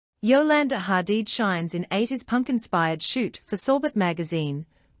Yolanda Hadid shines in 80s punk-inspired shoot for Sorbet magazine,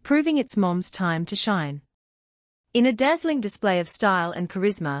 proving it's mom's time to shine. In a dazzling display of style and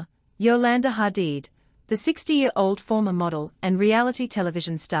charisma, Yolanda Hadid, the 60-year-old former model and reality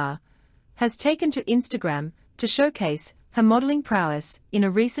television star, has taken to Instagram to showcase her modeling prowess in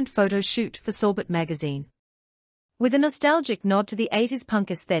a recent photo shoot for Sorbet magazine. With a nostalgic nod to the 80s punk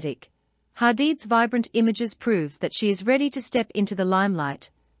aesthetic, Hadid's vibrant images prove that she is ready to step into the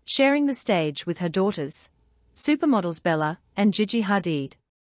limelight, sharing the stage with her daughters, supermodels Bella and Gigi Hadid.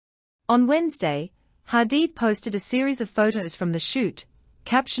 On Wednesday, Hadid posted a series of photos from the shoot,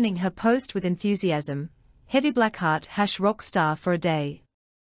 captioning her post with enthusiasm, "Heavy black heart # rock star for a day.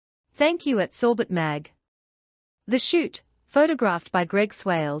 Thank you at Sorbet Mag." The shoot, photographed by Greg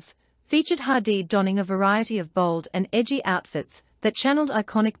Swales, featured Hadid donning a variety of bold and edgy outfits that channeled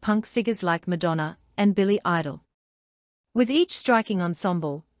iconic punk figures like Madonna and Billy Idol. With each striking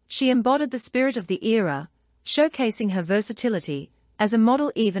ensemble, she embodied the spirit of the era, showcasing her versatility as a model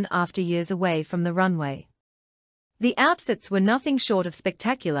even after years away from the runway. The outfits were nothing short of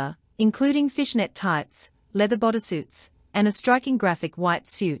spectacular, including fishnet tights, leather bodysuits, and a striking graphic white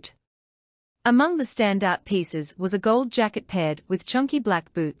suit. Among the standout pieces was a gold jacket paired with chunky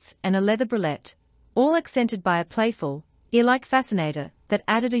black boots and a leather bralette, all accented by a playful, ear-like fascinator that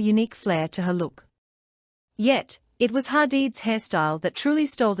added a unique flair to her look. Yet, it was Hadid's hairstyle that truly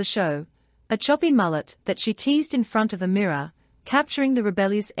stole the show, a choppy mullet that she teased in front of a mirror, capturing the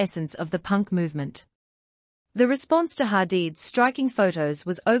rebellious essence of the punk movement. The response to Hadid's striking photos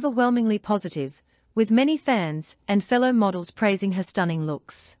was overwhelmingly positive, with many fans and fellow models praising her stunning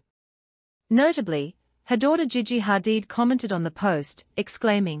looks. Notably, her daughter Gigi Hadid commented on the post,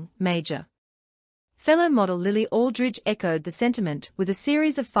 exclaiming, "Major." Fellow model Lily Aldridge echoed the sentiment with a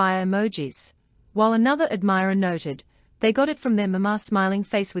series of fire emojis, while another admirer noted, "They got it from their mama, smiling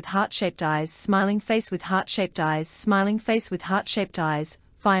face with heart-shaped eyes, smiling face with heart-shaped eyes, smiling face with heart-shaped eyes,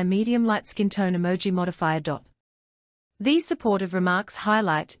 fire medium light skin tone emoji modifier dot." These supportive remarks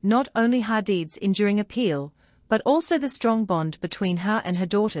highlight not only Hadid's enduring appeal, but also the strong bond between her and her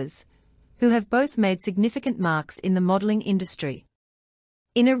daughters, who have both made significant marks in the modeling industry.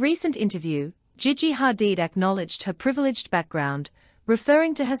 In a recent interview, Gigi Hadid acknowledged her privileged background,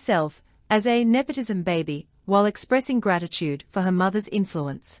 referring to herself as a nepotism baby, while expressing gratitude for her mother's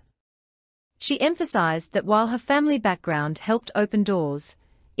influence. She emphasized that while her family background helped open doors,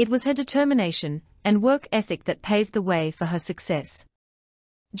 it was her determination and work ethic that paved the way for her success.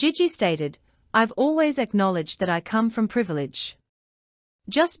 Gigi stated, "I've always acknowledged that I come from privilege.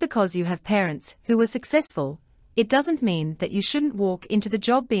 Just because you have parents who were successful, it doesn't mean that you shouldn't walk into the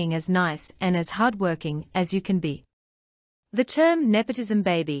job being as nice and as hardworking as you can be." The term nepotism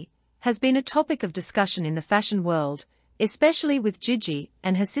baby has been a topic of discussion in the fashion world, especially with Gigi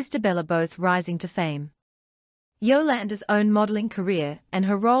and her sister Bella both rising to fame. Yolanda's own modeling career and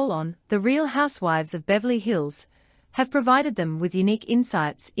her role on The Real Housewives of Beverly Hills have provided them with unique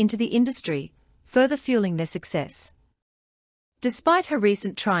insights into the industry, further fueling their success. Despite her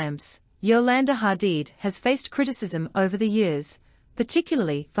recent triumphs, Yolanda Hadid has faced criticism over the years,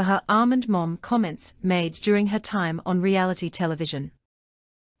 particularly for her almond mom comments made during her time on reality television.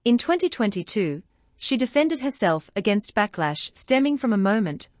 In 2022, she defended herself against backlash stemming from a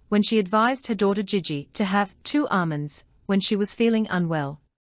moment when she advised her daughter Gigi to have 2 almonds when she was feeling unwell.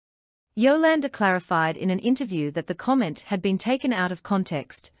 Yolanda clarified in an interview that the comment had been taken out of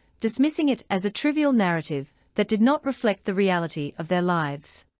context, dismissing it as a trivial narrative that did not reflect the reality of their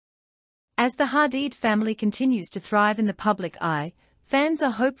lives. As the Hadid family continues to thrive in the public eye, fans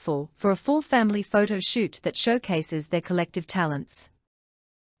are hopeful for a full family photo shoot that showcases their collective talents.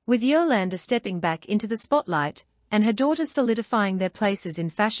 With Yolanda stepping back into the spotlight, and her daughters solidifying their places in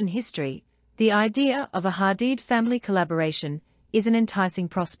fashion history, the idea of a Hadid family collaboration is an enticing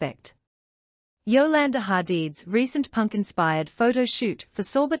prospect. Yolanda Hadid's recent punk-inspired photo shoot for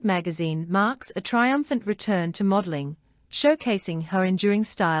Sorbet magazine marks a triumphant return to modeling, showcasing her enduring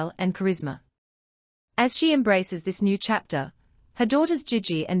style and charisma. As she embraces this new chapter, her daughters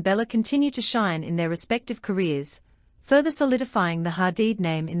Gigi and Bella continue to shine in their respective careers, further solidifying the Hadid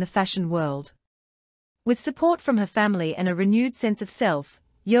name in the fashion world. With support from her family and a renewed sense of self,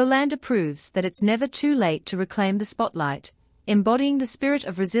 Yolanda proves that it's never too late to reclaim the spotlight, embodying the spirit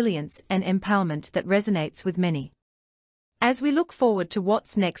of resilience and empowerment that resonates with many. As we look forward to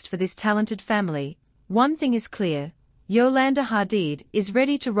what's next for this talented family, one thing is clear: Yolanda Hadid is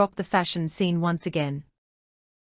ready to rock the fashion scene once again.